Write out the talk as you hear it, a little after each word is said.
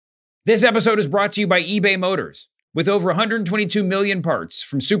This episode is brought to you by eBay Motors. With over 122 million parts,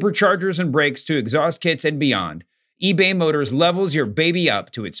 from superchargers and brakes to exhaust kits and beyond, eBay Motors levels your baby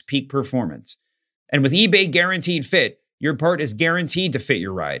up to its peak performance. And with eBay Guaranteed Fit, your part is guaranteed to fit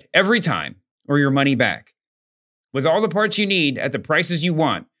your ride every time, or your money back. With all the parts you need at the prices you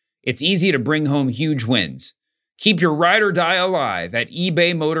want, it's easy to bring home huge wins. Keep your ride or die alive at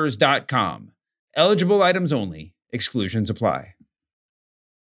ebaymotors.com. Eligible items only. Exclusions apply.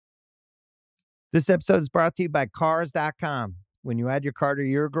 This episode is brought to you by Cars.com. When you add your car to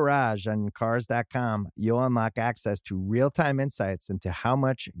your garage on Cars.com, you'll unlock access to real-time insights into how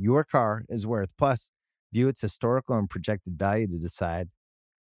much your car is worth. Plus, view its historical and projected value to decide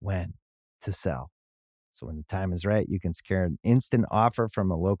when to sell. So when the time is right, you can secure an instant offer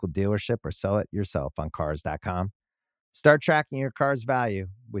from a local dealership or sell it yourself on Cars.com. Start tracking your car's value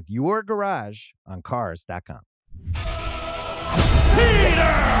with your garage on Cars.com.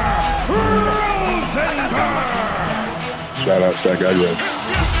 Peter Rosenberg! Shout out to that guy, Greg.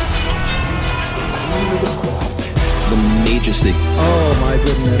 The majesty. Oh my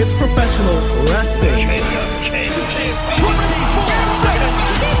goodness. It's professional wrestling.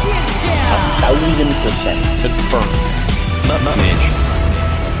 1,000% confirmed. Mage.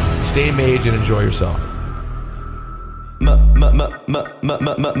 Stay mage and enjoy yourself. Mage.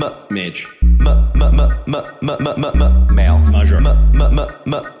 Male. Measure.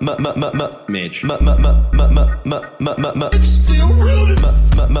 Mage. It's still rooted.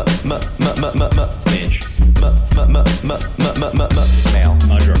 Mage. Male.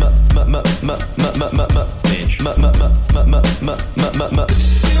 Measure. Mage. It's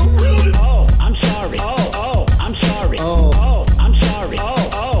still rooted. Oh, I'm sorry. Oh, I'm sorry. Oh. I'm sorry.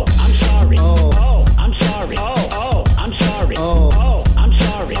 Oh, I'm sorry. Oh. I'm sorry. Oh, I'm sorry. Oh. I'm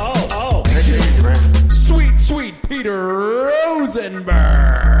sorry. Oh. Sweet Peter Rosenberg.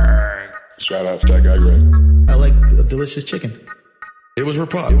 Shout out to that guy, Greg. I like a delicious chicken. It was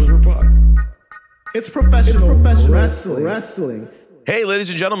Rapod. It's professional wrestling. Hey, ladies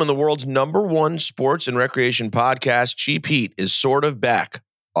and gentlemen, the world's #1 sports and recreation podcast, Cheap Heat, is sort of back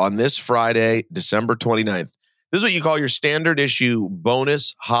on this Friday, December 29th. This is what you call your standard issue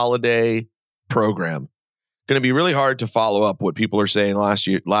bonus holiday program. Going to be really hard to follow up what people are saying last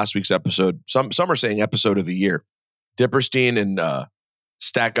week's episode. Some are saying episode of the year. Dipperstein and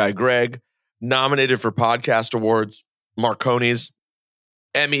Stat Guy Greg nominated for podcast awards, Marconi's,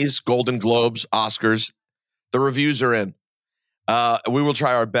 Emmys, Golden Globes, Oscars. The reviews are in. We will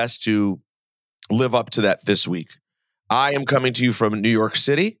try our best to live up to that this week. I am coming to you from New York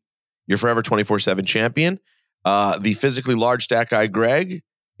City, your forever 24/7 champion. The physically large Stat Guy Greg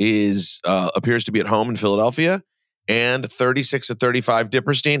appears to be at home in Philadelphia, and 36 of 35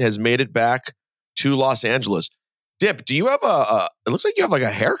 Dipperstein has made it back to Los Angeles. Dip, do you have it looks like you have like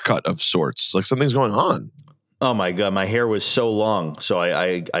a haircut of sorts, like something's going on. Oh my God, my hair was so long. So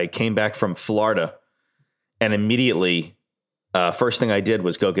I came back from Florida and immediately first thing I did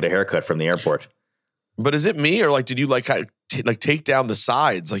was go get a haircut from the airport. But is it me, or like did you like take down the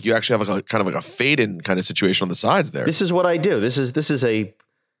sides? Like you actually have like kind of like a fade-in kind of situation on the sides there. This is what I do. This is a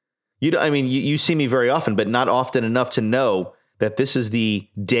you see me very often, but not often enough to know that this is the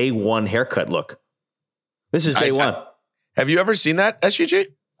day one haircut look. This is day one. Have you ever seen that, SGG?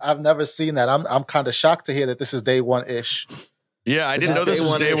 I've never seen that. I'm kind of shocked to hear that this is day one-ish. Yeah, I didn't know this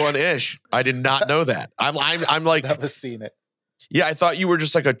was day one-ish. I did not know that. I'm like never seen it. Yeah, I thought you were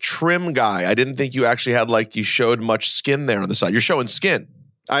just like a trim guy. I didn't think you actually had you showed much skin there on the side. You're showing skin.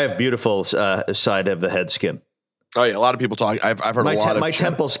 I have beautiful side of the head skin. Oh yeah, a lot of people talk. I've heard a lot of my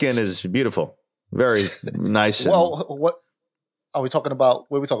temple skin is beautiful, very nice. Well, what are we talking about?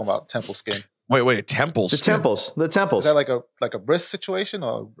 What are we talking about? Temple skin. Wait, temple skin. The temples. Is that like a wrist situation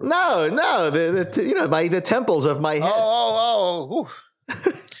or no? The temples of my head.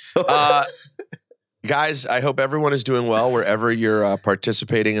 Guys, I hope everyone is doing well wherever you're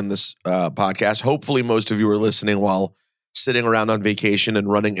participating in this podcast. Hopefully, most of you are listening while sitting around on vacation and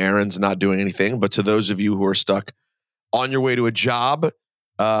running errands and not doing anything. But to those of you who are stuck on your way to a job,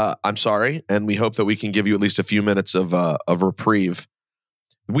 I'm sorry, and we hope that we can give you at least a few minutes of reprieve.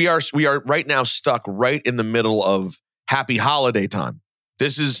 We are right now stuck right in the middle of happy holiday time.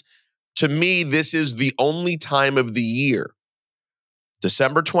 To me, this is the only time of the year,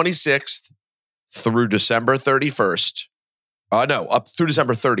 December 26th through December 31st. Up through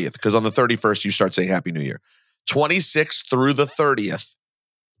December 30th, because on the 31st, you start saying Happy New Year. 26th through the 30th,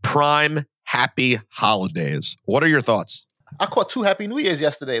 prime happy holidays. What are your thoughts? I caught 2 Happy New Years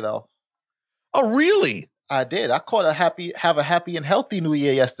yesterday, though. Oh, really? I did. I caught have a happy and healthy New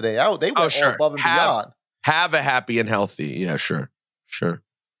Year yesterday. They went all above and beyond. Have a happy and healthy. Yeah, sure.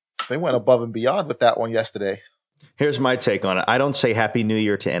 They went above and beyond with that one yesterday. Here's my take on it. I don't say Happy New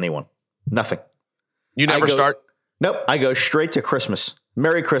Year to anyone. Nothing. You never start? Nope. I go straight to Christmas.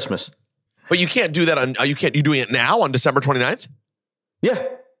 Merry Christmas. But you can't do that you doing it now on December 29th? Yeah.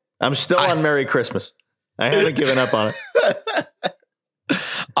 I'm still on Merry Christmas. I haven't given up on it.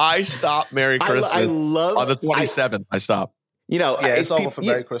 I stopped Merry Christmas on the 27th. I stopped. It's over for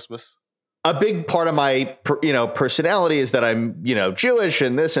Merry Christmas. A big part of my, personality is that I'm, Jewish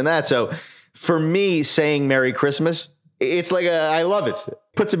and this and that. So for me, saying Merry Christmas, it's like I love it.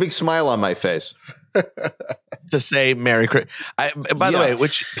 Puts a big smile on my face. To say Merry Christmas. By the way,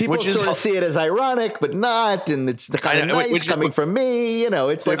 which people sort of see it as ironic, but not, and it's the kind of nice coming from me.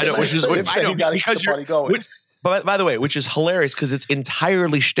 It's like But by the way, which is hilarious because it's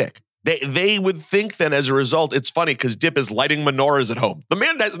entirely shtick. They would think then as a result, it's funny because Dip is lighting menorahs at home. The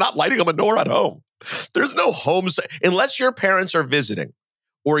man is not lighting a menorah at home. There's no home unless your parents are visiting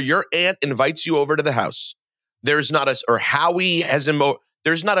or your aunt invites you over to the house. There's not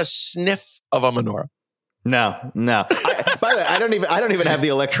there's not a sniff of a menorah. No. By the way, I don't even have the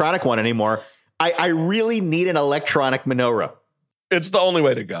electronic one anymore. I really need an electronic menorah. It's the only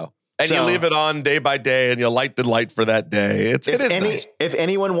way to go. And you leave it on day by day and you light the light for that day. It is nice. If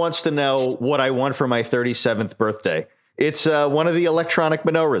anyone wants to know what I want for my 37th birthday, it's one of the electronic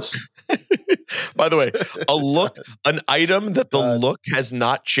menorahs. By the way, an item that the look has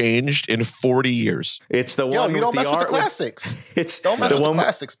not changed in 40 years. It's the one. You don't mess with the classics. Don't mess with the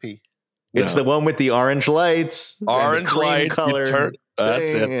classics, P. It's the one with the orange lights. Orange lights.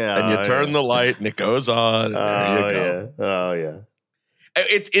 That's it. And you turn the light and it goes on. And there you go. Yeah. Oh, yeah.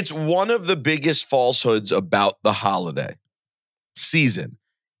 It's one of the biggest falsehoods about the holiday season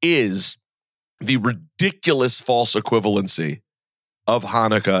is the ridiculous false equivalency of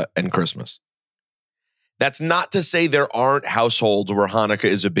Hanukkah and Christmas. That's not to say there aren't households where Hanukkah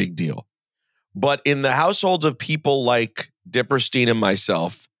is a big deal. But in the households of people like Dipperstein and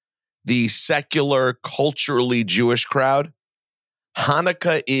myself, the secular, culturally Jewish crowd,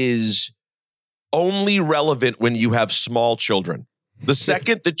 Hanukkah is only relevant when you have small children. The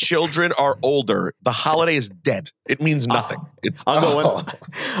second the children are older, the holiday is dead. It means nothing. I'm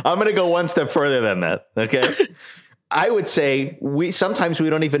going to go one step further than that. Okay. I would say sometimes we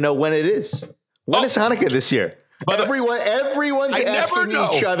don't even know when it is. When is Hanukkah this year? Everyone's asking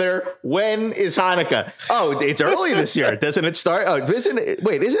each other, when is Hanukkah? Oh, it's early this year. Doesn't it start? Oh, isn't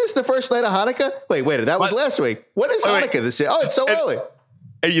this the first night of Hanukkah? Wait, that was last week. When is Hanukkah this year? Oh, it's so early.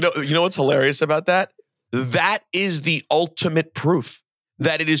 And you know what's hilarious about that? That is the ultimate proof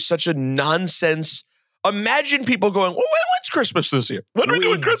that it is such a nonsense. Imagine people going, well, when's Christmas this year? When are we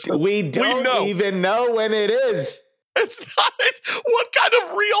doing Christmas? We don't even know when it is. It's not. What kind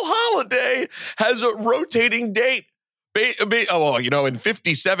of real holiday has a rotating date? In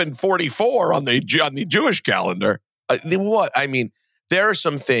 5744 on the Jewish calendar. What? I mean, there are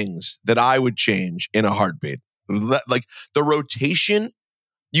some things that I would change in a heartbeat. Like the rotation,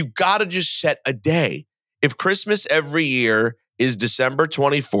 you got to just set a day. If Christmas every year is December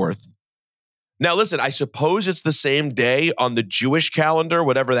 24th, now listen, I suppose it's the same day on the Jewish calendar,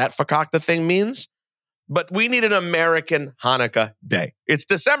 whatever that fakakta thing means, but we need an American Hanukkah day. It's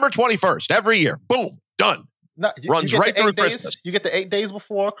December 21st every year. Boom, done. Runs right through Christmas. You get the 8 days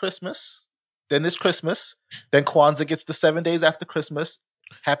before Christmas, then this Christmas, then Kwanzaa gets the 7 days after Christmas.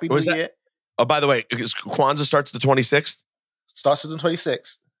 Happy New Year. Oh, by the way, Kwanzaa starts the 26th? Starts on the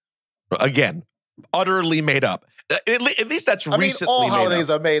 26th. Again, utterly made up. At least that's recently all holidays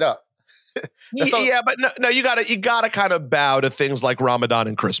are made up. Yeah, but no, you gotta kind of bow to things like Ramadan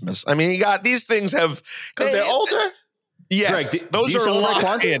and Christmas. I mean, these things have because they're older. Yes, Greg, those are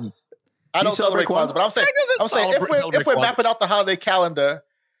locked in. I don't celebrate Kwanzaa, but I'm saying if we're mapping out the holiday calendar,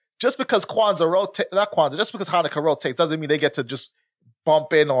 just because just because Hanukkah rotates doesn't mean they get to just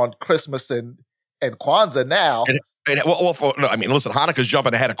bump in on Christmas and Kwanzaa now. Listen, Hanukkah's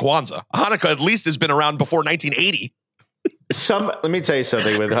jumping ahead of Kwanzaa. Hanukkah at least has been around before 1980. Let me tell you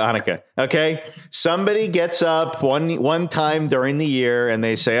something with Hanukkah. Okay, somebody gets up one time during the year and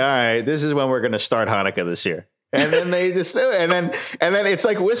they say, "All right, this is when we're going to start Hanukkah this year." And then they just do it. And then it's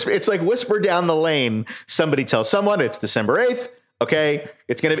like whisper down the lane. Somebody tells someone it's December 8th. Okay,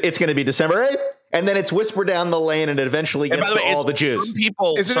 it's gonna be December 8th. And then it's whispered down the lane and it eventually gets to all the Jews.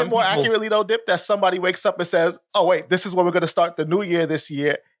 Isn't it more accurately though, Dip, that somebody wakes up and says, "Oh wait, this is when we're going to start the new year this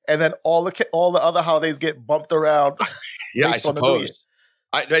year," and then all the other holidays get bumped around. Yeah, I suppose.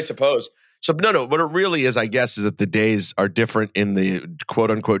 I suppose. So no. What it really is, I guess, is that the days are different in the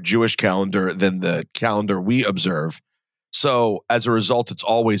quote unquote Jewish calendar than the calendar we observe. So as a result, it's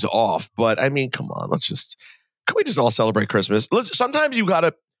always off. But I mean, come on, can we just all celebrate Christmas? Sometimes you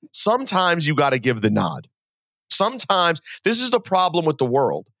gotta. Sometimes you got to give the nod. Sometimes this is the problem with the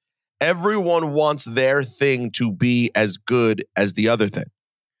world. Everyone wants their thing to be as good as the other thing.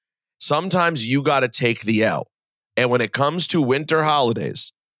 Sometimes you got to take the L. And when it comes to winter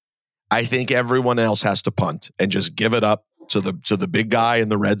holidays, I think everyone else has to punt and just give it up to the big guy in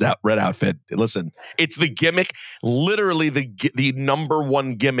the red outfit. Listen, it's the gimmick, literally the number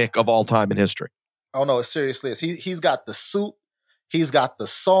one gimmick of all time in history. Oh no, it seriously is. He's got the suit, he's got the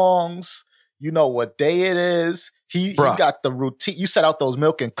songs. You know what day it is. He got the routine. You set out those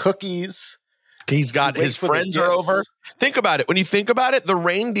milk and cookies. He's got his friends are over. Think about it. When you think about it, the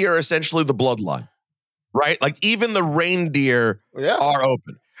reindeer are essentially the bloodline, right? Like even the reindeer are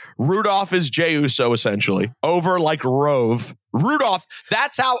open. Rudolph is Jey Uso, essentially. Over like Rove. Rudolph,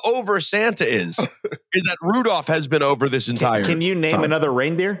 that's how over Santa is that Rudolph has been over this entire Can you name another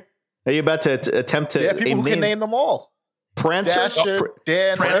reindeer? Are you about to attempt to people who can name them all. Prancer? Dasher,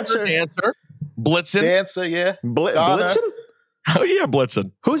 Dancer, Blitzen. Dancer, yeah. Blitzen? Oh, yeah,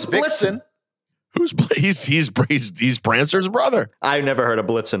 Blitzen. Who's Blitzen? He's Prancer's brother. I've never heard of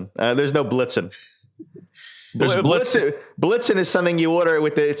Blitzen. There's no Blitzen. There's Blitzen. Blitzen is something you order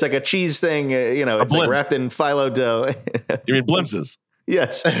with it's like a cheese thing. It's like wrapped in phyllo dough. You mean Blintzes?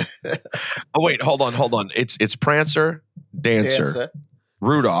 Yes. Oh wait, hold on. It's Prancer, Dancer,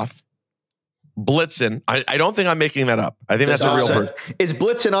 Rudolph, Blitzen. I don't think I'm making that up. I think that's a real person. Is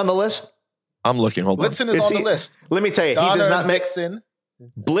Blitzen on the list? I'm looking. Hold on. Blitzen is on the list. Let me tell you, Donner he does not make Vixen.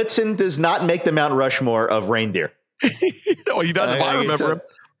 Blitzen does not make the Mount Rushmore of reindeer. Oh, he does. If I remember him.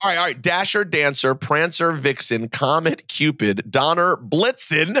 All right. Dasher, Dancer, Prancer, Vixen, Comet, Cupid, Donner,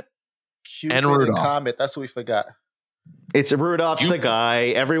 Blitzen, and Rudolph. And Comet. That's what we forgot. It's Rudolph's the guy.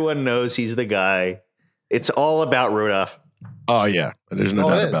 Everyone knows he's the guy. It's all about Rudolph. Oh yeah, there's no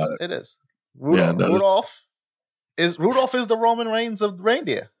doubt about it. It is. Rudolph is the Roman Reigns of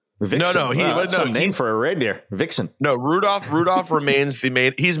reindeer. Vixen. No, that's a name for a reindeer. Vixen. No, Rudolph remains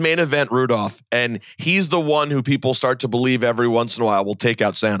he's main event Rudolph, and he's the one who people start to believe every once in a while will take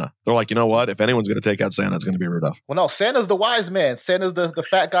out Santa. They're like, you know what? If anyone's going to take out Santa, it's going to be Rudolph. Well, no, Santa's the wise man. Santa's the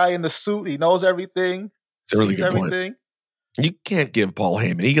fat guy in the suit. He knows everything. It's a really sees good everything. Point. You can't give Paul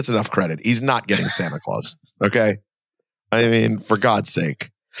Heyman. He gets enough credit. He's not getting Santa Claus. Okay? I mean, for God's sake.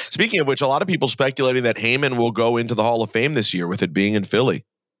 Speaking of which, a lot of people speculating that Heyman will go into the Hall of Fame this year with it being in Philly.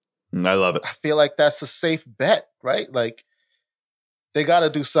 I love it. I feel like that's a safe bet, right? Like they got to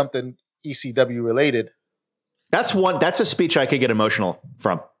do something ECW related. That's a speech I could get emotional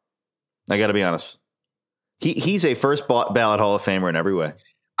from. I got to be honest. He's a first ballot Hall of Famer in every way.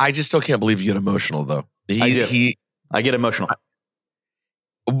 I just still can't believe you get emotional though. I get emotional.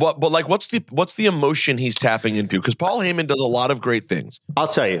 But like, what's the emotion he's tapping into? Because Paul Heyman does a lot of great things. I'll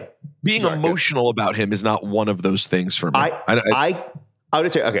tell you, being emotional about him is not one of those things for me. I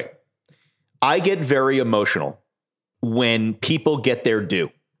would say, okay. I get very emotional when people get their due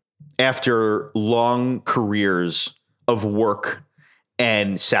after long careers of work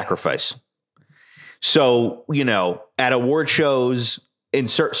and sacrifice. So, at award shows, in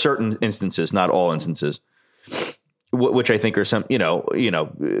certain instances, not all instances, which I think are some,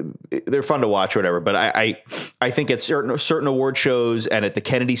 they're fun to watch or whatever. But I think at certain award shows and at the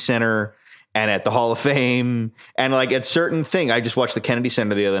Kennedy Center and at the Hall of Fame and like at certain thing, I just watched the Kennedy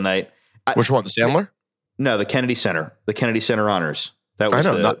Center the other night. Which one? The Sandler? No, the Kennedy Center. The Kennedy Center Honors. That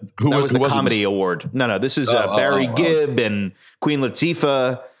was the comedy award. No, this is Barry Gibb and Queen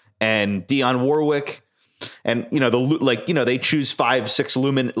Latifah and Dionne Warwick. And they choose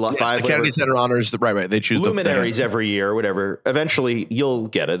 5-6 the Kennedy Center Honors. Right. They choose luminaries every year or whatever. Eventually, you'll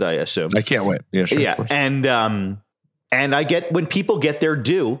get it. I assume. I can't wait. Yeah, sure. Yeah, and I get when people get their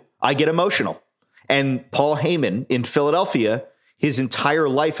due, I get emotional. And Paul Heyman in Philadelphia, his entire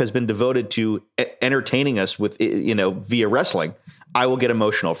life has been devoted to entertaining us with via wrestling. I will get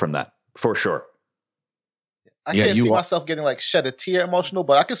emotional from that for sure. I can't see myself getting like shed a tear emotional,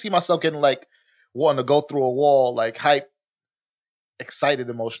 but I can see myself getting like wanting to go through a wall, like hype, excited,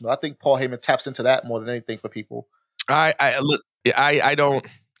 emotional. I think Paul Heyman taps into that more than anything for people. I don't.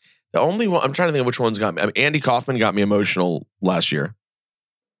 The only one I'm trying to think of which one's got me. I mean, Andy Kaufman got me emotional last year.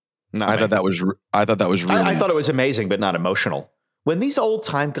 I thought that was really. I thought it was amazing, but not emotional. When these old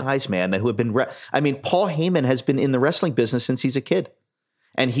time guys, man, who have been, Paul Heyman has been in the wrestling business since he's a kid,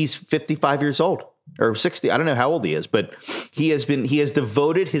 and he's 55 years old or 60. I don't know how old he is, but he has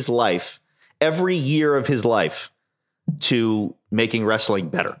devoted his life, every year of his life, to making wrestling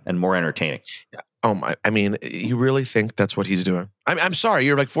better and more entertaining. Oh my! I mean, you really think that's what he's doing? I'm sorry,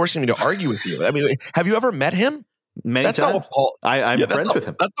 you're like forcing me to argue with you. I mean, have you ever met him? Many That's times. not what Paul. I'm friends with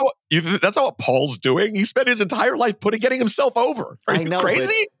him. That's not what Paul's doing. He spent his entire life getting himself over. Are you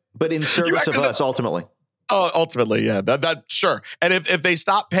crazy? But in service of us, ultimately. Oh, ultimately, yeah. That sure. And if they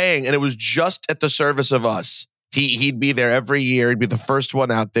stopped paying and it was just at the service of us, he'd be there every year. He'd be the first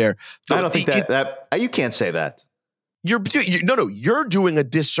one out there. I don't think that you can't say that. You're doing a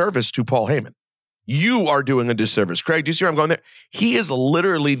disservice to Paul Heyman. You are doing a disservice. Craig, do you see where I'm going there? He is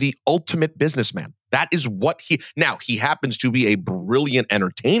literally the ultimate businessman. That is what he happens to be a brilliant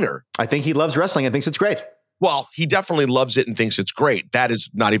entertainer. I think he loves wrestling and thinks it's great. Well, he definitely loves it and thinks it's great. That is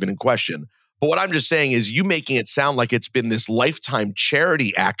not even in question. But what I'm just saying is you making it sound like it's been this lifetime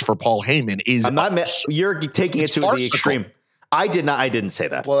charity act for Paul Heyman is you're taking it to the extreme. I didn't say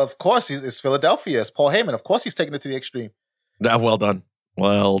that. Well, of course, it's Philadelphia. It's Paul Heyman. Of course, he's taking it to the extreme. Well done.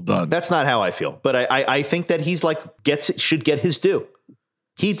 Well done. That's not how I feel. But I think that he's should get his due.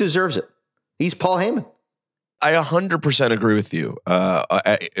 He deserves it. He's Paul Heyman. I 100% agree with you.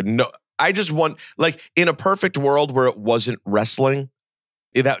 I just want, in a perfect world where it wasn't wrestling,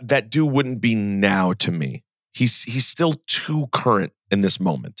 that dude wouldn't be now to me. He's still too current in this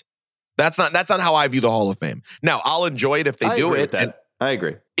moment. That's not how I view the Hall of Fame. Now, I'll enjoy it if they do it. And I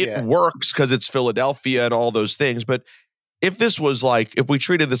agree. It works because it's Philadelphia and all those things. But if this was if we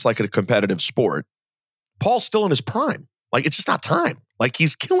treated this like a competitive sport, Paul's still in his prime. It's just not time.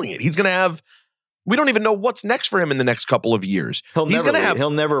 He's killing it. He's going to have, we don't even know what's next for him in the next couple of years. He'll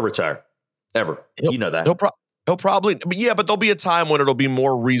never retire. Ever. You know that. He'll probably, but there'll be a time when it'll be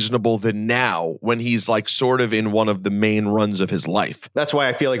more reasonable than now when he's sort of in one of the main runs of his life. That's why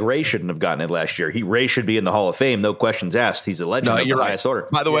I feel like Ray shouldn't have gotten it last year. Ray should be in the Hall of Fame. No questions asked. He's a legend of the highest order.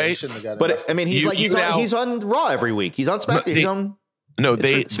 By the way, but I mean, he's on Raw every week. He's on SmackDown.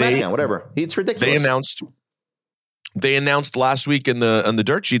 SmackDown, whatever. It's ridiculous. They announced last week on the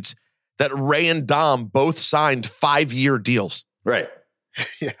dirt sheets that Ray and Dom both signed 5-year deals. Right.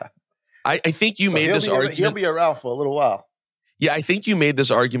 Yeah. I think you made this argument. He'll be around for a little while. Yeah, I think you made this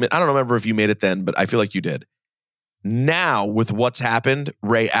argument. I don't remember if you made it then, but I feel like you did. Now, with what's happened,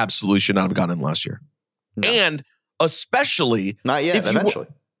 Ray absolutely should not have gotten in last year. No. And especially not yet, eventually.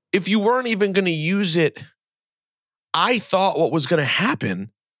 If you weren't even going to use it, I thought what was going to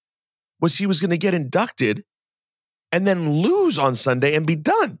happen was he was going to get inducted and then lose on Sunday and be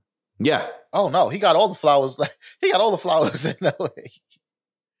done. Yeah. Oh no, he got all the flowers. He got all the flowers in LA.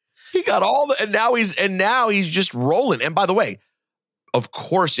 He got and now he's just rolling. And by the way, of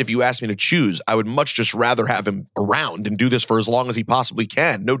course, if you ask me to choose, I would much just rather have him around and do this for as long as he possibly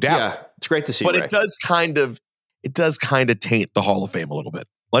can. No doubt. Yeah, it's great to see. But Ray. it does kind of taint the Hall of Fame a little bit.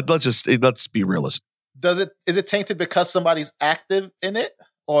 Let's be realistic. Is it tainted because somebody's active in it,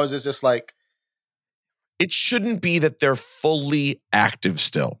 or is it just it shouldn't be that they're fully active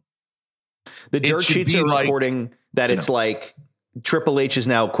still. The dirt sheets are reporting that it's Triple H is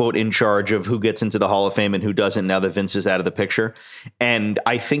now, quote, in charge of who gets into the Hall of Fame and who doesn't now that Vince is out of the picture. And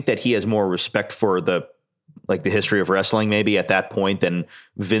I think that he has more respect for the history of wrestling maybe at that point than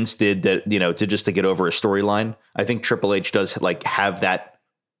Vince did, that, to get over a storyline. I think Triple H does have that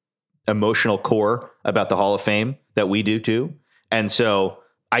emotional core about the Hall of Fame that we do too. And so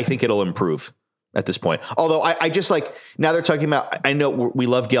I think it'll improve at this point. Although I just now they're talking about, I know we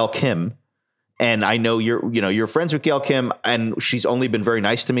love Gail Kim. And I know you're friends with Gail Kim, and she's only been very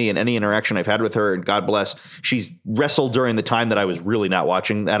nice to me in any interaction I've had with her. And God bless, she's wrestled during the time that I was really not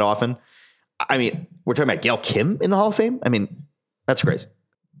watching that often. I mean, we're talking about Gail Kim in the Hall of Fame. I mean, that's crazy.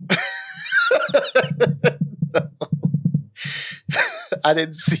 I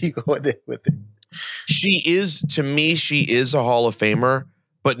didn't see you going in with it. She is a Hall of Famer,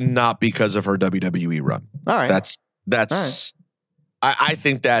 but not because of her WWE run. All right, that's. All right. I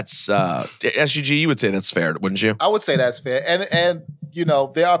think that's SUG. You would say that's fair, wouldn't you? I would say that's fair. And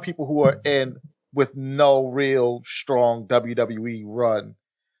there are people who are in with no real strong WWE run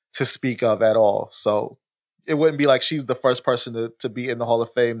to speak of at all. So it wouldn't be like she's the first person to be in the Hall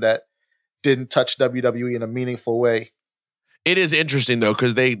of Fame that didn't touch WWE in a meaningful way. It is interesting though,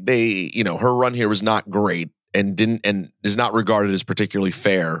 because they her run here was not great and is not regarded as particularly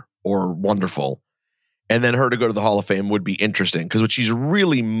fair or wonderful. And then her to go to the Hall of Fame would be interesting because what she's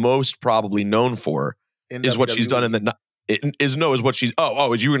really most probably known for is what she's done is what she's.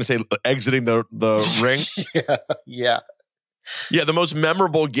 Is you going to say exiting the ring? Yeah. The most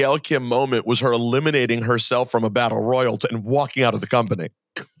memorable Gail Kim moment was her eliminating herself from a battle royal and walking out of the company.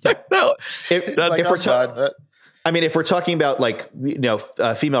 If we're talking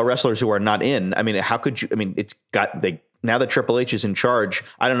about female wrestlers who are not in, I mean, how could you? I mean, now that Triple H is in charge,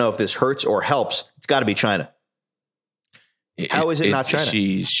 I don't know if this hurts or helps. It's got to be China. How is it not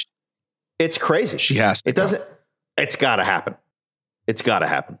China? It's crazy. She has to. It doesn't. It's got to happen. It's got to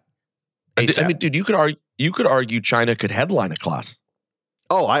happen. I mean, dude, you could argue China could headline a class.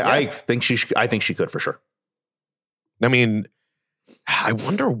 Oh, I think she could for sure. I mean, I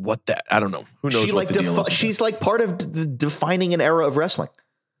wonder what that. I don't know. Who knows? What the deal is. She's like part of defining an era of wrestling.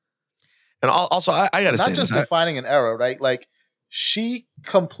 And also, I got to say, not just defining an era, right? Like she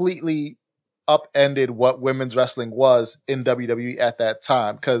completely upended what women's wrestling was in WWE at that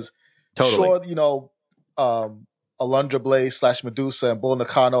time. Because sure, you know, Alundra Blaze / Medusa and Bull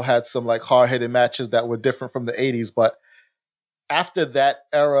Nakano had some like hard hitting matches that were different from the 80s, but after that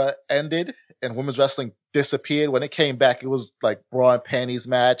era ended and women's wrestling disappeared, when it came back, it was like bra and panties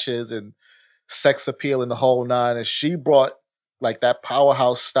matches and sex appeal and the whole nine. And she brought like that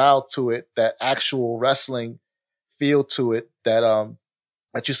powerhouse style to it, that actual wrestling feel to it that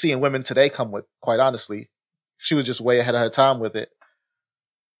that you see in women today come with, quite honestly. She was just way ahead of her time with it.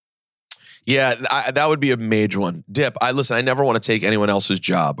 Yeah, that would be a major one. Dip, I never want to take anyone else's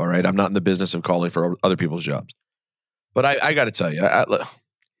job, all right? I'm not in the business of calling for other people's jobs. But I got to tell you,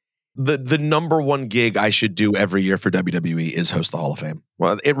 the number one gig I should do every year for WWE is host the Hall of Fame.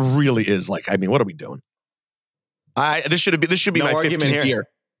 Well, it really is. Like, I mean, what are we doing? This should be my 15th year.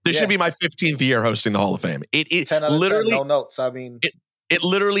 This should be my 15th year hosting the Hall of Fame. It 10 out of literally 10, no notes. I mean, it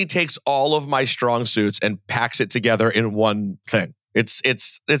literally takes all of my strong suits and packs it together in one thing.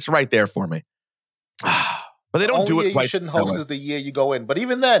 It's right there for me. But they don't do it quite. You shouldn't host is the year you go in. But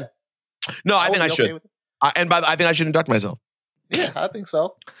even then, no, I think I should. I think I should induct myself. Yeah, I think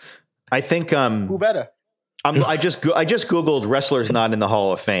so. I think who better? I just Googled wrestlers not in the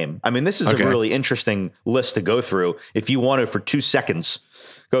Hall of Fame. I mean, this is a really interesting list to go through. If you want to, for 2 seconds,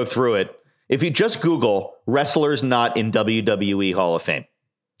 go through it. If you just Google wrestlers not in WWE Hall of Fame.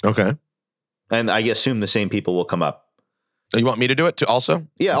 Okay. And I assume the same people will come up. You want me to do it too also?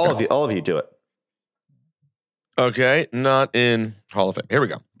 Yeah, okay. all of you do it. Okay, not in Hall of Fame. Here we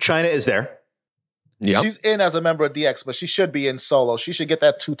go. China is there. Yeah. She's in as a member of DX, but she should be in solo. She should get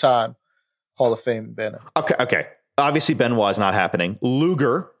that 2-time Hall of Fame banner. Okay. Obviously, Benoit is not happening.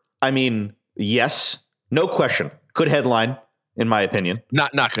 Luger, I mean, yes, no question. Could headline, in my opinion.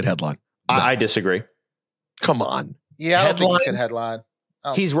 Not could headline. No. I disagree. Come on. Yeah, I don't think he can headline.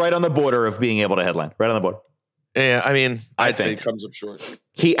 He's right on the border of being able to headline. Right on the border. Yeah, I mean, I'd say it comes up short.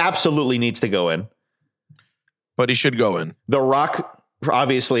 He absolutely needs to go in. But he should go in. The Rock,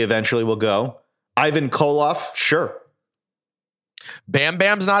 obviously, eventually will go. Ivan Koloff, sure. Bam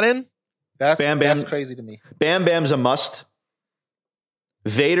Bam's not in? That's crazy to me. Bam Bam's a must.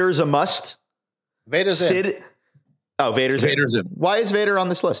 Vader's a must. Vader's in. Oh, Vader's in. Why is Vader on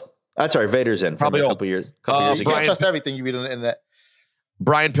this list? That's right. Vader's in. Probably a couple years ago. You can't trust everything you read on the internet.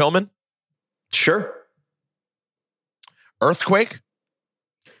 Brian Pillman? Sure. Earthquake?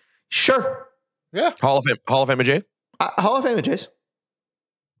 Sure. Yeah. Hall of Fame AJ? Hall of Fame AJs.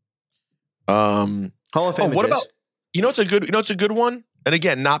 Hall of Fame. What about? It's a good one. And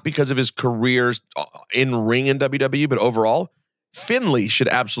again, not because of his careers in ring in WWE, but overall, Finley should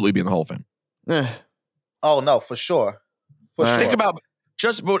absolutely be in the Hall of Fame. Oh no, for sure. Think about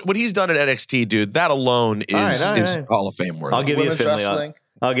just what he's done at NXT, dude. That alone is Hall of Fame worthy. I'll give you a Finley.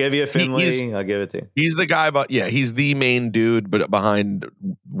 I'll give you a Finley. I'll give it to you. He's the guy, he's the main dude, but behind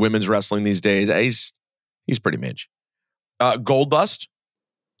women's wrestling these days, he's pretty mage. Goldust,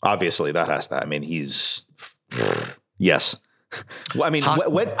 obviously that has to. I mean, he's yes. Well, I mean,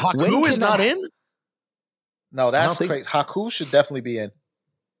 Haku is not in. No, that's crazy. Haku should definitely be in.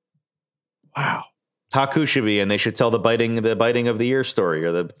 Wow, Haku should be in. They should tell the biting of the ear story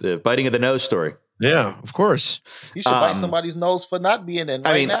or the biting of the nose story. Yeah, of course. You should bite somebody's nose for not being in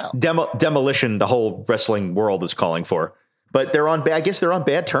now. Demolition, the whole wrestling world is calling for. But I guess they're on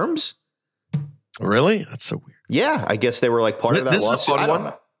bad terms. Really? That's so weird. Yeah, I guess they were like part of that lawsuit. This is a fun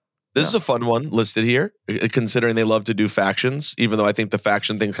one. This is a fun one listed here, considering they love to do factions, even though I think the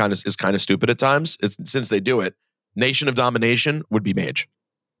faction thing is kind of stupid at times. Since they do it. Nation of Domination would be mage.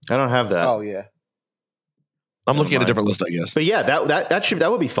 I don't have that. Oh, yeah. I'm looking at a different list, I guess. But yeah,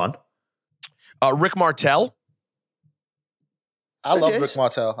 that would be fun. Rick Martel. I love Rick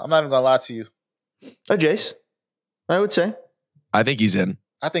Martel. I'm not even gonna lie to you. Jace, I would say. I think he's in.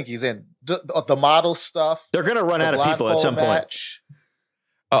 I think he's in. The model stuff. They're gonna run out of people at some point.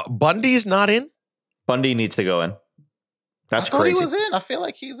 Bundy's not in. Bundy needs to go in. That's crazy. He was in. I feel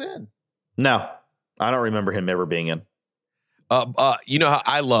like he's in. No, I don't remember him ever being in. You know how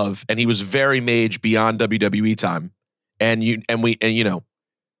I love, and he was very mage beyond WWE time,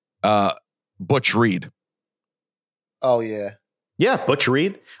 Butch Reed. Oh yeah. Yeah, Butch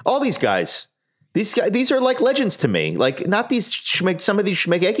Reed. All these guys. These are like legends to me. Like not these some of these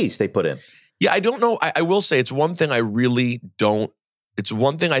schmegeggies they put in. Yeah, I don't know. I will say it's one thing I really don't. It's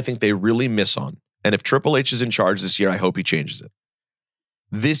one thing I think they really miss on. And if Triple H is in charge this year, I hope he changes it.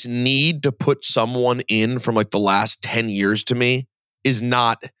 This need to put someone in from like the last 10 years to me is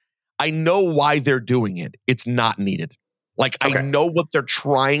not, I know why they're doing it. It's not needed. Like, okay. I know what they're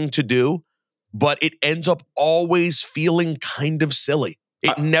trying to do, but it ends up always feeling kind of silly.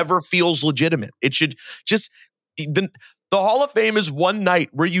 It never feels legitimate. It should just, the Hall of Fame is one night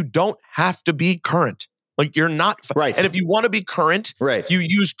where you don't have to be current. Like, you're not, right. And if you want to be current, right. You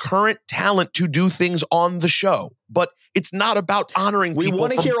use current talent to do things on the show. But it's not about honoring people. We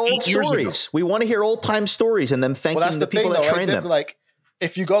want to hear old stories. We want to hear old time stories and then thanking the people that trained them. Like,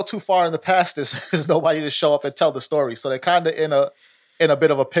 if you go too far in the past, there's nobody to show up and tell the story. So they're kind of in a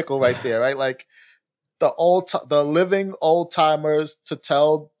bit of a pickle right there, right? Like the living old timers to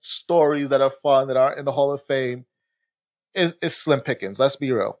tell stories that are fun that aren't in the Hall of Fame is slim pickings. Let's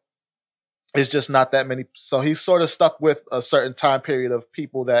be real. It's just not that many. So he's sort of stuck with a certain time period of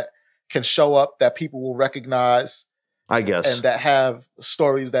people that can show up, that people will recognize, I guess, and that have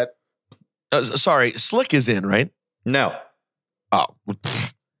stories that. Sorry, Slick is in, right? No. Oh,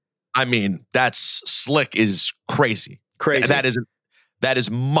 I mean, that's Slick is crazy. Crazy. That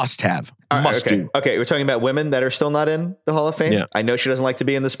is must have. Must okay. do. Okay, we're talking about women that are still not in the Hall of Fame. Yeah. I know she doesn't like to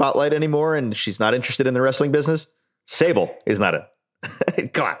be in the spotlight anymore, and she's not interested in the wrestling business. Sable is not in.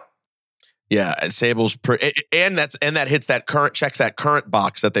 Come on. Yeah, Sable's and that hits that current, checks that current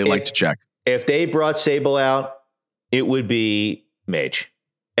box that they like to check. If they brought Sable out, it would be Mage.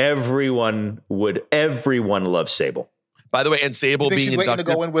 Everyone loves Sable. By the way, and Sable being she's inducted, waiting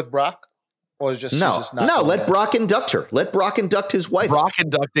to go in with Brock, or is just no, she's just not no. Let there? Brock induct her. Let Brock induct his wife. Brock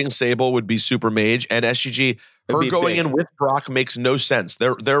inducting Sable would be super Mage, and SGG her going in with Brock makes no sense.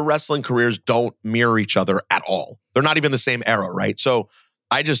 Their wrestling careers don't mirror each other at all. They're not even the same era, right? So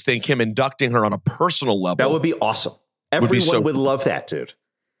I just think him inducting her on a personal level, that would be awesome. Everyone would love that, dude.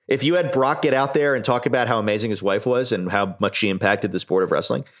 If you had Brock get out there and talk about how amazing his wife was and how much she impacted the sport of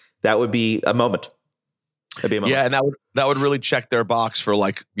wrestling, that would be a moment. That'd be a moment. Yeah, and that would really check their box for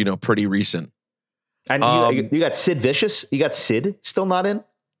like, pretty recent. And you got Sid Vicious. You got Sid still not in.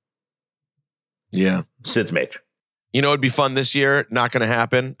 Yeah, Sid's Mage. It'd be fun this year. Not going to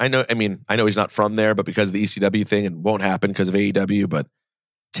happen. I know he's not from there, but because of the ECW thing, it won't happen because of AEW. But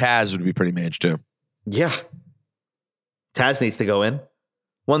Taz would be pretty Mage too. Yeah, Taz needs to go in.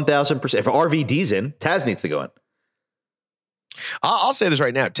 1,000%. If RVD's in, Taz needs to go in. I'll say this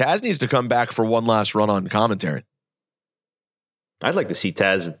right now. Taz needs to come back for one last run on commentary. I'd like to see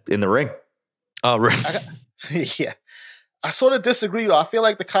Taz in the ring. Oh, right. Yeah. I sort of disagree, though. I feel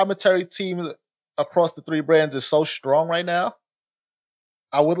like the commentary team across the three brands is so strong right now.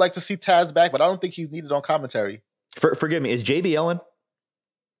 I would like to see Taz back, but I don't think he's needed on commentary. Forgive me. Is JBL in?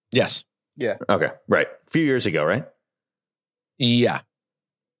 Yes. Yeah. Okay. Right. A few years ago, right? Yeah.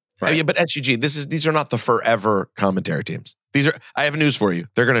 Right. But SGG, these are not the forever commentary teams. I have news for you.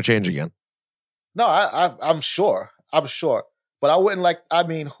 They're going to change again. No, I'm sure. But I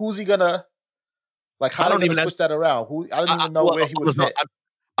wouldn't who's he gonna how are they gonna switch that around? I don't even know where he was at.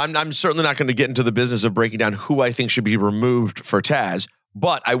 I'm certainly not going to get into the business of breaking down who I think should be removed for Taz,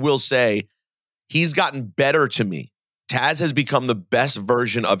 but I will say he's gotten better to me. Taz has become the best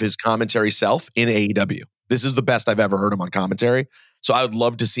version of his commentary self in AEW. This is the best I've ever heard him on commentary. So I would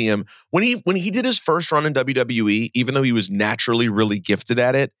love to see him when he did his first run in WWE, even though he was naturally really gifted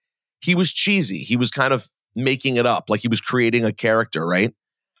at it, he was cheesy. He was kind of making it up, like he was creating a character, right?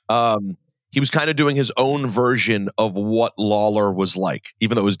 He was kind of doing his own version of what Lawler was like,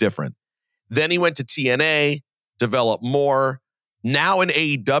 even though it was different. Then he went to TNA, developed more. Now in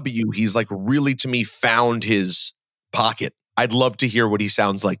AEW, he's like really, to me, found his pocket. I'd love to hear what he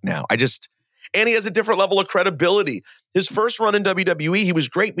sounds like now. And he has a different level of credibility. His first run in WWE, he was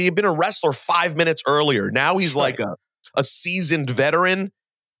great, but he had been a wrestler 5 minutes earlier. Now he's like a seasoned veteran.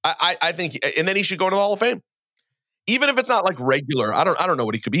 I think, and then he should go to the Hall of Fame. Even if it's not like regular, I don't know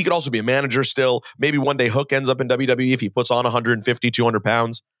what he could be. He could also be a manager still. Maybe one day Hook ends up in WWE if he puts on 150, 200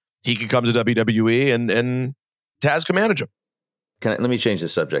 pounds. He could come to WWE and Taz can manage him. Let me change the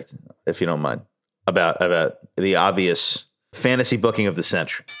subject, if you don't mind, about the obvious fantasy booking of the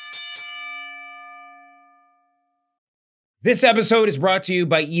century. This episode is brought to you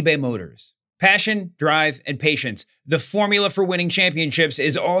by eBay Motors. Passion, drive, and patience. The formula for winning championships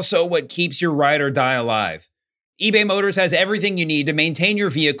is also what keeps your ride or die alive. eBay Motors has everything you need to maintain your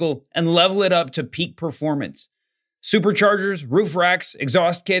vehicle and level it up to peak performance. Superchargers, roof racks,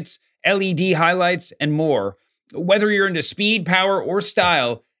 exhaust kits, LED highlights, and more. Whether you're into speed, power, or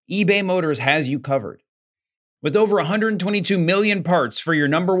style, eBay Motors has you covered. With over 122 million parts for your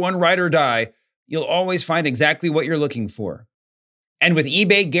number one ride or die, you'll always find exactly what you're looking for. And with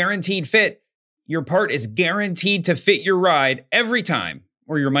eBay Guaranteed Fit, your part is guaranteed to fit your ride every time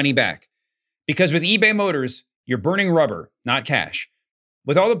or your money back. Because with eBay Motors, you're burning rubber, not cash.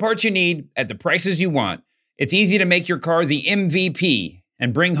 With all the parts you need at the prices you want, it's easy to make your car the MVP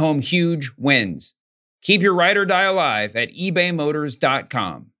and bring home huge wins. Keep your ride or die alive at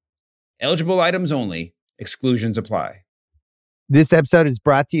ebaymotors.com. Eligible items only. Exclusions apply. This episode is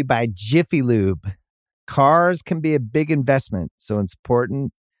brought to you by Jiffy Lube. Cars can be a big investment, so it's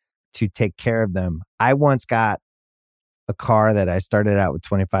important to take care of them. I once got a car that I started out with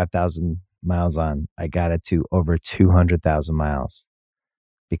 25,000 miles on. I got it to over 200,000 miles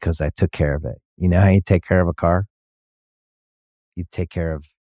because I took care of it. You know how you take care of a car? You take care of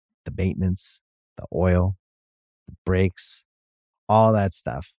the maintenance, the oil, the brakes, all that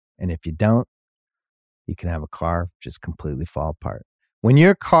stuff. And if you don't, you can have a car just completely fall apart. When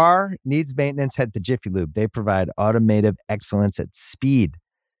your car needs maintenance, head to Jiffy Lube. They provide automotive excellence at speed.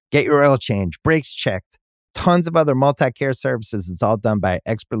 Get your oil change, brakes checked, tons of other multi-care services. It's all done by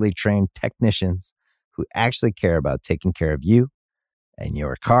expertly trained technicians who actually care about taking care of you and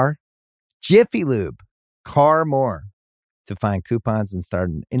your car. Jiffy Lube, car more. To find coupons and start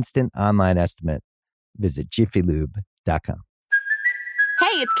an instant online estimate, visit jiffylube.com.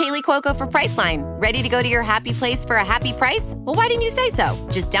 Hey, it's Kaylee Cuoco for Priceline. Ready to go to your happy place for a happy price? Well, why didn't you say so?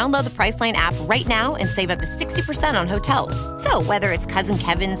 Just download the Priceline app right now and save up to 60% on hotels. So whether it's Cousin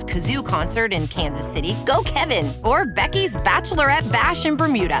Kevin's Kazoo Concert in Kansas City, go Kevin, or Becky's Bachelorette Bash in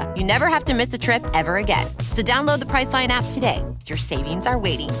Bermuda, you never have to miss a trip ever again. So download the Priceline app today. Your savings are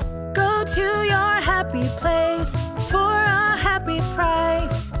waiting. Go to your happy place for a happy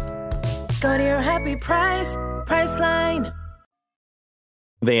price. Go to your happy price, Priceline.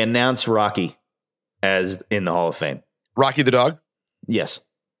 They announced Rocky as in the Hall of Fame. Rocky the dog? Yes.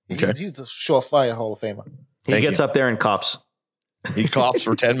 Okay. He's the surefire Hall of Famer. He gets up there and coughs. He coughs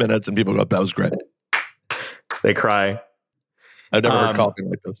for 10 minutes and people go, that was great. They cry. I've never heard coughing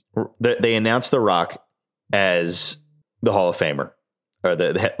like this. They announced The Rock as the Hall of Famer, or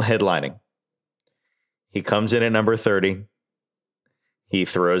the headlining. He comes in at number 30. He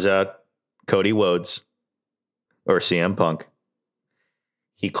throws out Cody Rhodes or CM Punk.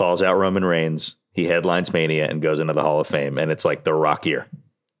 He calls out Roman Reigns. He headlines Mania and goes into the Hall of Fame. And it's like the Rock year.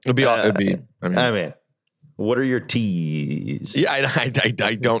 I mean, what are your T's? Yeah, I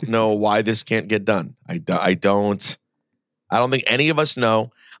don't know why this can't get done. I don't think any of us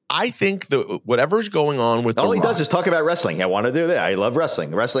know. I think whatever's going on with all the he Rock, does is talk about wrestling. I want to do that. I love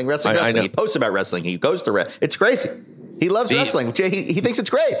wrestling. Wrestling. He posts about wrestling. He goes to wrestling. It's crazy. He loves wrestling. He thinks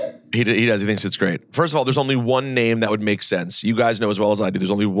it's great. He does. He thinks it's great. First of all, there's only one name that would make sense. You guys know as well as I do. There's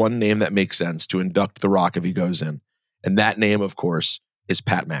only one name that makes sense to induct The Rock if he goes in, and that name, of course, is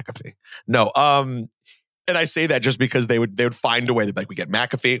Pat McAfee. No, and I say that just because they would find a way. They'd be like, we get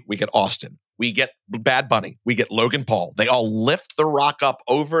McAfee, we get Austin, we get Bad Bunny, we get Logan Paul. They all lift The Rock up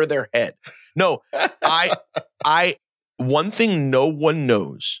over their head. No, one thing no one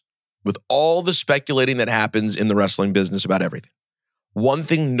knows. With all the speculating that happens in the wrestling business about everything, one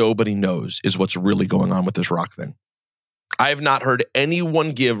thing nobody knows is what's really going on with this Rock thing. I have not heard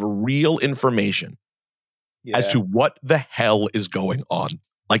anyone give real information as to what the hell is going on.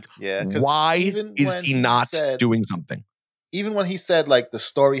 Like, why is he not doing something? Even when he said, like, the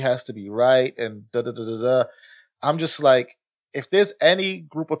story has to be right and da-da-da-da-da, I'm just like, if there's any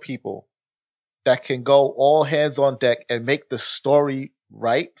group of people that can go all hands on deck and make the story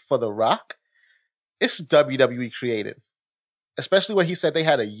right for The Rock, it's WWE creative. Especially when he said they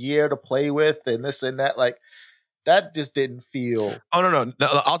had a year to play with and this and that. Like, that just didn't feel. Oh, no.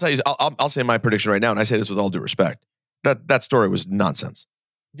 I'll tell you, I'll say my prediction right now, and I say this with all due respect. That story was nonsense.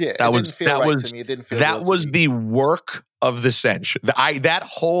 Yeah, it didn't feel right to me. It didn't feel that was the work of the century. That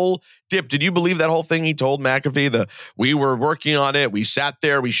whole Dip. Did you believe that whole thing he told McAfee? We were working on it. We sat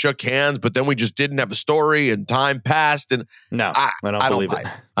there. We shook hands, but then we just didn't have a story, and time passed. And no, I don't believe it.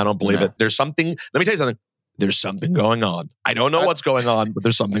 I don't believe it. There's something. Let me tell you something. There's something going on. I don't know what's going on, but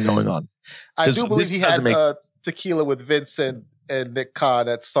there's something going on. I do believe he had tequila with Vince and Nick Khan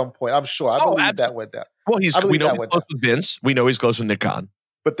at some point. I'm sure. I believe that went down. Well, we know he's close with Vince. We know he's close with Nick Khan.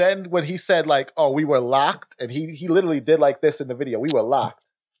 But then when he said, like, oh, we were locked, and he literally did like this in the video. We were locked.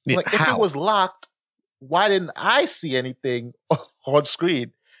 Yeah, like, if it was locked, why didn't I see anything on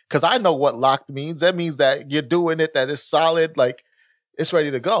screen? Because I know what locked means. That means that you're doing it, that it's solid, like, it's ready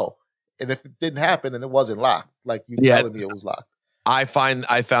to go. And if it didn't happen, then it wasn't locked. Like, you telling me it was locked. I found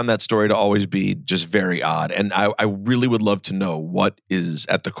that story to always be just very odd. And I really would love to know what is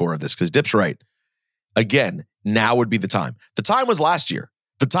at the core of this. Because Dip's right. Again, now would be the time. The time was last year.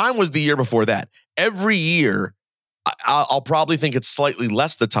 The time was the year before that. Every year, I'll probably think it's slightly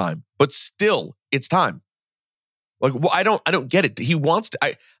less the time, but still, it's time. Like, well, I don't get it. He wants to.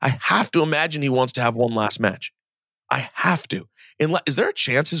 I have to imagine he wants to have one last match. I have to. Is there a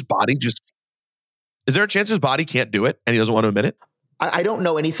chance his body can't do it and he doesn't want to admit it? I don't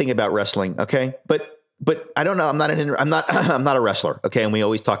know anything about wrestling. Okay, but I don't know. I'm not a wrestler. Okay, and we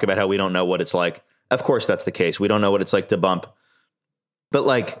always talk about how we don't know what it's like. Of course, that's the case. We don't know what it's like to bump, but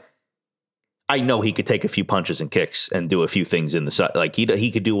like, I know he could take a few punches and kicks and do a few things in the side. Like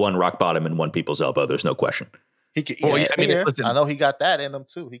he could do one rock bottom and one people's elbow. There's no question. He could eat a spear. Listen, I know he got that in him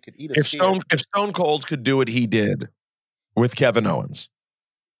too. He could eat a spear. If Stone Cold could do what he did with Kevin Owens,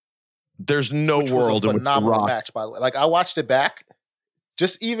 there's no world in which The Rock. Match, by the way. Like, I watched it back.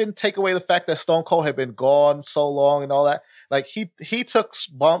 Just even take away the fact that Stone Cold had been gone so long and all that. Like, he took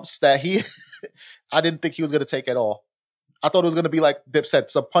bumps that I didn't think he was going to take at all. I thought it was going to be like Dip said,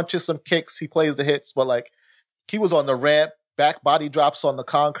 some punches, some kicks. He plays the hits, but like, he was on the ramp, back body drops on the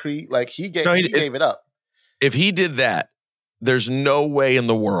concrete. Like, he gave it up. If he did that, there's no way in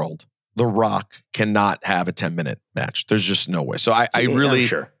the world The Rock cannot have a 10-minute match. There's just no way. So I really,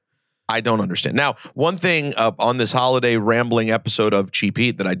 I don't understand. Now, one thing on this holiday rambling episode of Cheap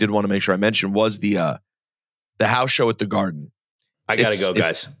Heat that I did want to make sure I mentioned was the house show at the Garden. I got to go,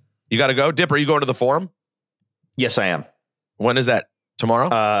 guys. You got to go? Dip, are you going to the Forum? Yes, I am. When is that?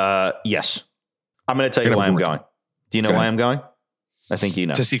 Tomorrow? Yes. I'm going to tell you why I'm going. Do you know why I'm going? I think you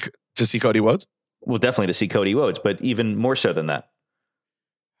know. To see Cody Rhodes? Well, definitely to see Cody Rhodes, but even more so than that.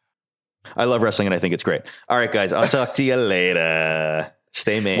 I love wrestling and I think it's great. All right, guys, I'll talk to you later.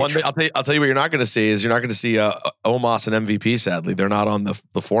 Stay made. One thing I'll tell you what you're not going to see is you're not going to see Omos and MVP, sadly. They're not on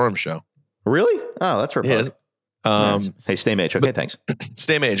the Forum show. Really? Oh, that's repulsive. Nice. Hey, stay mage. Okay, thanks.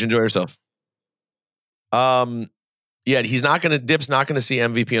 Stay mage. Enjoy yourself. Yeah, Dip's not going to see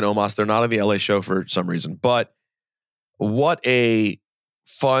MVP and Omos. They're not on the LA show for some reason. But what a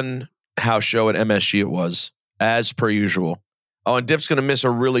fun house show at MSG it was, as per usual. Oh, and Dip's going to miss a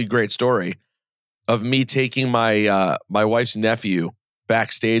really great story of me taking my wife's nephew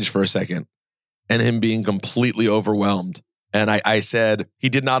backstage for a second and him being completely overwhelmed. And I said, he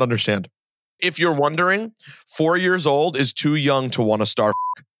did not understand. If you're wondering, 4 years old is too young to want to star.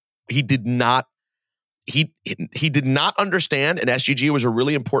 He did not. He did not understand, and SGG was a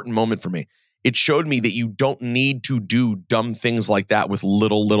really important moment for me. It showed me that you don't need to do dumb things like that with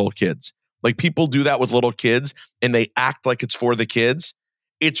little kids. Like, people do that with little kids and they act like it's for the kids.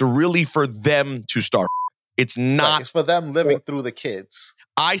 It's really for them to start. It's not. Right, it's for them living through the kids.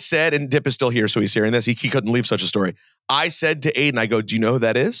 I said, and Dip is still here, so he's hearing this. He couldn't leave such a story. I said to Aiden, I go, do you know who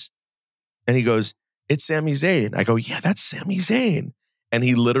that is? And he goes, it's Sami Zayn. I go, yeah, that's Sami Zayn. And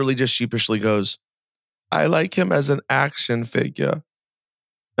he literally just sheepishly goes, I like him as an action figure.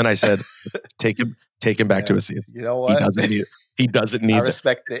 And I said, take him back to his seat. You know what? He doesn't need I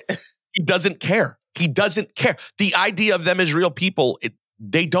respect it. He doesn't care. He doesn't care. The idea of them as real people,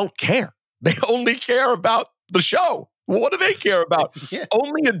 they don't care. They only care about the show. What do they care about? Yeah.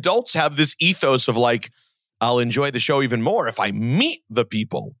 Only adults have this ethos of like, I'll enjoy the show even more if I meet the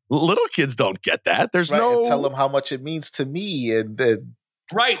people. Little kids don't get that. There's no... And tell them how much it means to me.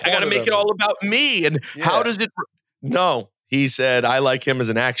 Right. I got to make it all about me. And how does it... No. He said, I like him as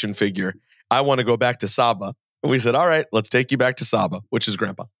an action figure. I want to go back to Saba. And we said, all right, let's take you back to Saba, which is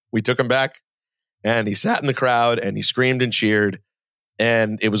Grandpa. We took him back and he sat in the crowd and he screamed and cheered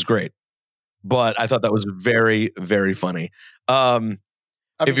and it was great. But I thought that was very, very funny.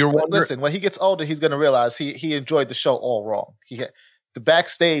 If you're wondering, listen, when he gets older, he's going to realize he enjoyed the show all wrong. The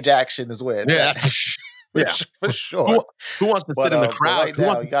backstage action is where it's at. For sure. Who wants to sit in the crowd? Right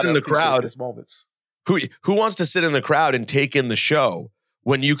now, you got to appreciate these moments. Who wants to sit in the crowd and take in the show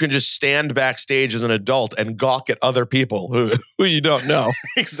when you can just stand backstage as an adult and gawk at other people who you don't know?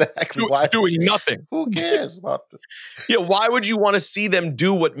 Exactly. Doing nothing. Who cares about them? Yeah, why would you want to see them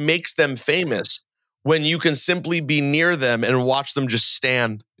do what makes them famous when you can simply be near them and watch them just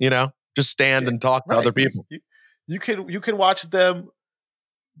stand, just stand and talk to other people? You can watch them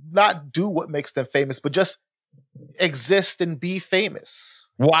not do what makes them famous, but just exist and be famous.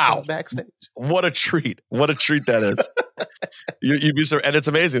 Wow. Backstage. What a treat. What a treat that is. You'd be and it's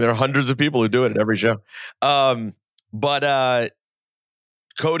amazing. There are hundreds of people who do it at every show. But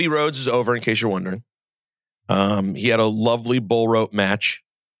Cody Rhodes is over, in case you're wondering. He had a lovely bull rope match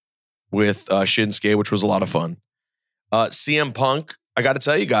with Shinsuke, which was a lot of fun. CM Punk, I got to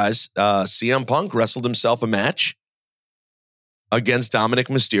tell you guys, CM Punk wrestled himself a match against Dominic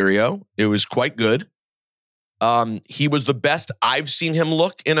Mysterio. It was quite good. He was the best I've seen him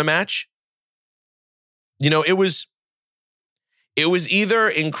look in a match. it was either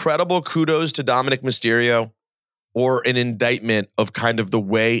incredible kudos to Dominic Mysterio or an indictment of kind of the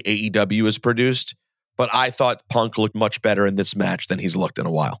way AEW is produced. But I thought Punk looked much better in this match than he's looked in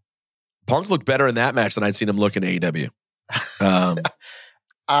a while. Punk looked better in that match than I'd seen him look in AEW.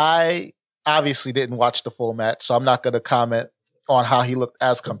 I obviously didn't watch the full match, so I'm not going to comment on how he looked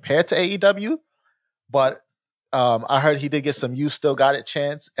as compared to AEW. But I heard he did get some "You Still Got It"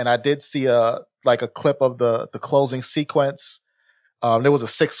 chants, and I did see a clip of the closing sequence. There was a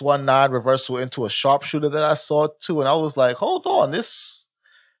 619 reversal into a sharpshooter that I saw too, and I was like, "Hold on,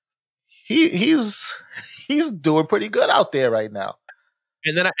 he's doing pretty good out there right now."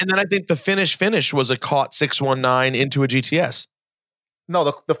 And then I think the finish was a caught 619 into a GTS. No,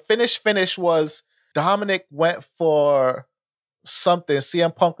 the finish was Dominic went for something.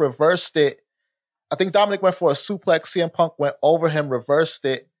 CM Punk reversed it. I think Dominic went for a suplex. CM Punk went over him, reversed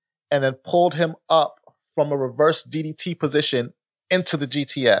it, and then pulled him up from a reverse DDT position into the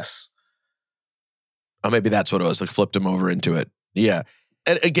GTS. Oh, maybe that's what it was. Like flipped him over into it. Yeah.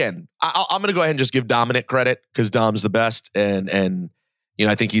 And again, I'm going to go ahead and just give Dominic credit because Dom's the best. And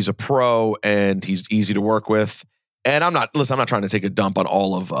I think he's a pro and he's easy to work with. And I'm not trying to take a dump on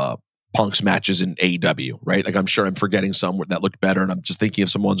all of Punk's matches in AEW, right? Like I'm sure I'm forgetting some that looked better. And I'm just thinking of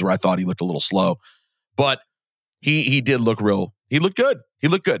some ones where I thought he looked a little slow. But he did look real. He looked good. He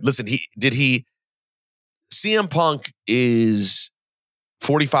looked good. Listen, CM Punk is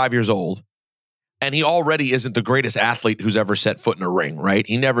 45 years old, and he already isn't the greatest athlete who's ever set foot in a ring, right?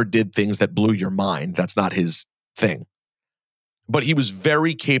 He never did things that blew your mind. That's not his thing. But he was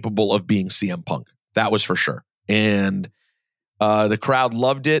very capable of being CM Punk. That was for sure. And the crowd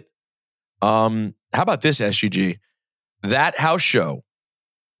loved it. How about this, SUG? That house show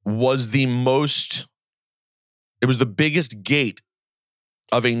was the biggest gate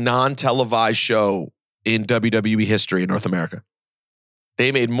of a non-televised show in WWE history in North America.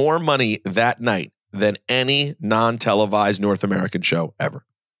 They made more money that night than any non-televised North American show ever.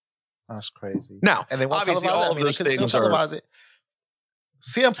 That's crazy. Now, and they won't obviously, all of those things televise it.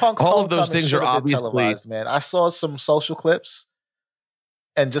 CM Punk's all of those things are obviously televised, man. I saw some social clips,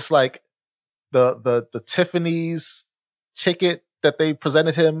 and just like the Tiffany's ticket that they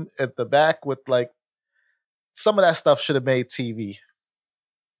presented him at the back with, like, some of that stuff should have made TV.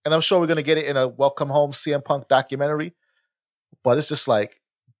 And I'm sure we're gonna get it in a Welcome Home CM Punk documentary. But it's just like,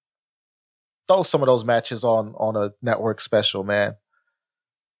 throw some of those matches on a network special, man.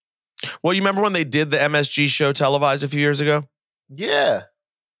 Well, you remember when they did the MSG show televised a few years ago? Yeah.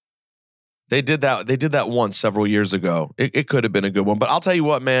 They did that once several years ago. It could have been a good one. But I'll tell you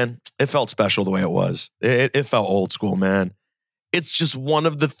what, man, it felt special the way it was. It felt old school, man. It's just one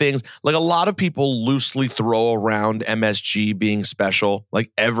of the things, like a lot of people loosely throw around MSG being special.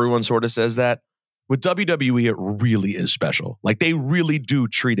 Like everyone sort of says that. With WWE, it really is special. Like they really do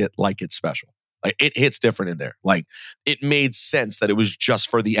treat it like it's special. Like it hits different in there. Like it made sense that it was just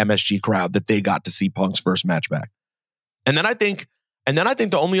for the MSG crowd that they got to see Punk's first match back. And then I think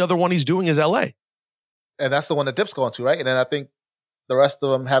the only other one he's doing is LA. And that's the one that Dip's going to, right? And then I think the rest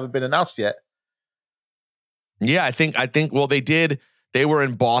of them haven't been announced yet. Yeah, I think well, they were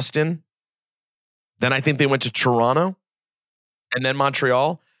in Boston. Then I think they went to Toronto and then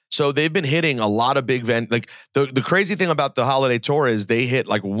Montreal. So they've been hitting a lot of big venues. Like the crazy thing about the holiday tour is they hit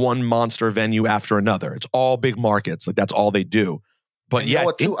like one monster venue after another. It's all big markets. Like that's all they do. But yeah,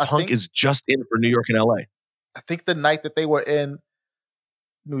 Punk is just in for New York and LA. I think the night that they were in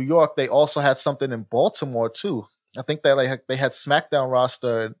New York, they also had something in Baltimore too. I think they had SmackDown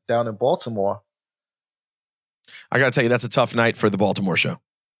roster down in Baltimore. I got to tell you, that's a tough night for the Baltimore show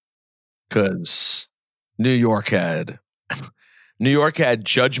because New York had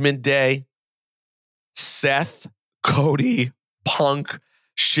Judgment Day, Seth, Cody, Punk,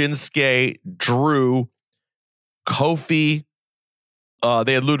 Shinsuke, Drew, Kofi.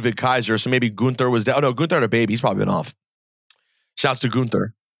 They had Ludwig Kaiser, so maybe Gunther was down. Oh, no, Gunther had a baby. He's probably been off. Shouts to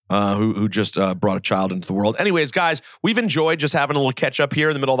Gunther, who just brought a child into the world. Anyways, guys, we've enjoyed just having a little catch up here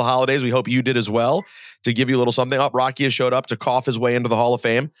in the middle of the holidays. We hope you did as well. To give you a little something up, Rocky has showed up to cough his way into the Hall of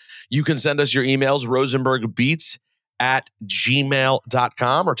Fame. You can send us your emails,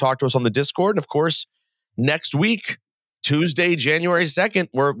 rosenbergbeats@gmail.com, or talk to us on the Discord. And of course, next week, Tuesday, January 2nd,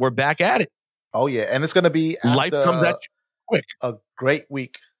 we're back at it. Oh, yeah. And it's going to be life comes at you quick. A great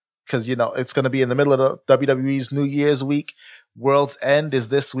week because, it's going to be in the middle of the WWE's New Year's week. World's End is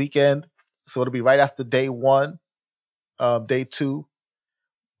this weekend. So it'll be right after day one, day two.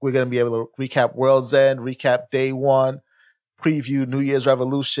 We're going to be able to recap World's End, recap day one, preview New Year's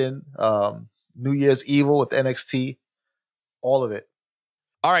Revolution, New Year's Evil with NXT, all of it.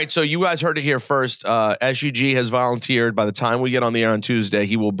 All right, so you guys heard it here first. SUG has volunteered. By the time we get on the air on Tuesday,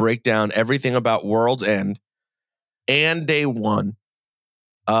 he will break down everything about World's End and Day 1.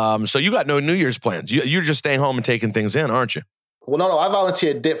 So you got no New Year's plans. You're just staying home and taking things in, aren't you? Well, no, I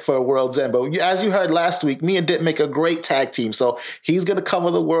volunteered Dip for World's End. But as you heard last week, me and Dip make a great tag team. So he's going to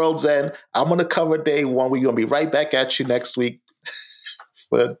cover the World's End. I'm going to cover Day 1. We're going to be right back at you next week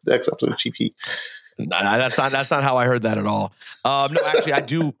for the next episode of GP. No, that's not how I heard that at all. No, actually, I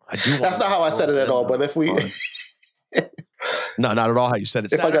do. That's not how I said it at all. But if we, no, not at all how you said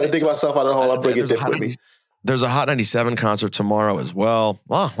it. If I got to dig myself out of the hole, I'll bring it Dip with me. There's a Hot 97 concert tomorrow as well.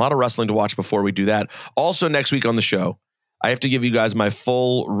 A lot of wrestling to watch before we do that. Also, next week on the show, I have to give you guys my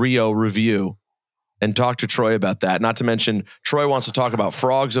full Rio review and talk to Troy about that. Not to mention, Troy wants to talk about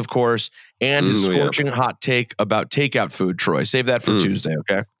frogs, of course, and his scorching hot take about takeout food. Troy, save that for Tuesday,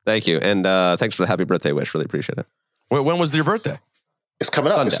 okay? Thank you. And thanks for the happy birthday wish. Really appreciate it. Wait, when was your birthday? It's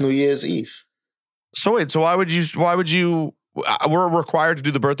coming up. Sunday. It's New Year's Eve. So wait, so why would you, we're required to do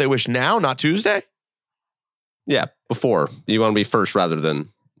the birthday wish now, not Tuesday? Yeah, before. You want to be first rather than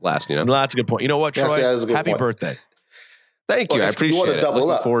last, you know? No, that's a good point. You know what, Troy? Yes, happy birthday. Thank you. I appreciate you want to it. double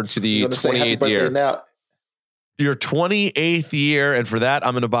Looking up. forward to the 28th year. Now. Your 28th year, and for that,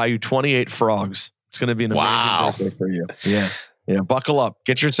 I'm going to buy you 28 frogs. It's going to be an amazing birthday for you. Yeah. Yeah, buckle up.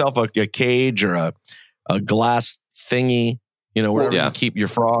 Get yourself a cage or a glass thingy, where you keep your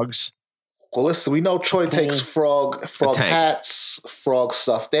frogs. Well, listen, we know Troy takes frog hats, frog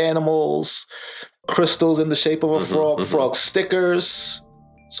stuffed animals, crystals in the shape of a frog, frog stickers.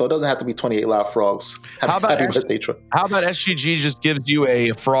 So it doesn't have to be 28 live frogs. Happy birthday, Troy. How about SGG just gives you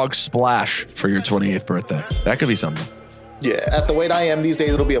a frog splash for your 28th birthday? That could be something. Yeah, at the weight I am these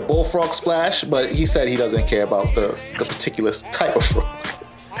days, it'll be a bullfrog splash, but he said he doesn't care about the particular type of frog.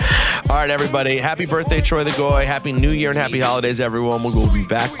 All right, everybody. Happy birthday, Troy the Goy. Happy New Year and happy holidays, everyone. We'll be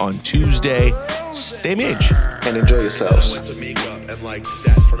back on Tuesday. Stay mage. And enjoy yourselves. Went to makeup and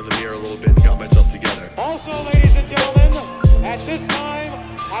sat in front of the mirror a little bit and got myself together. Also, ladies and gentlemen, at this time,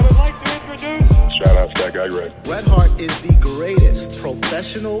 I would like to introduce... Shout out to that guy, Red. Bret Hart is the greatest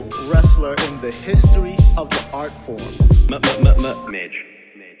professional wrestler in the history of the art form. Midge.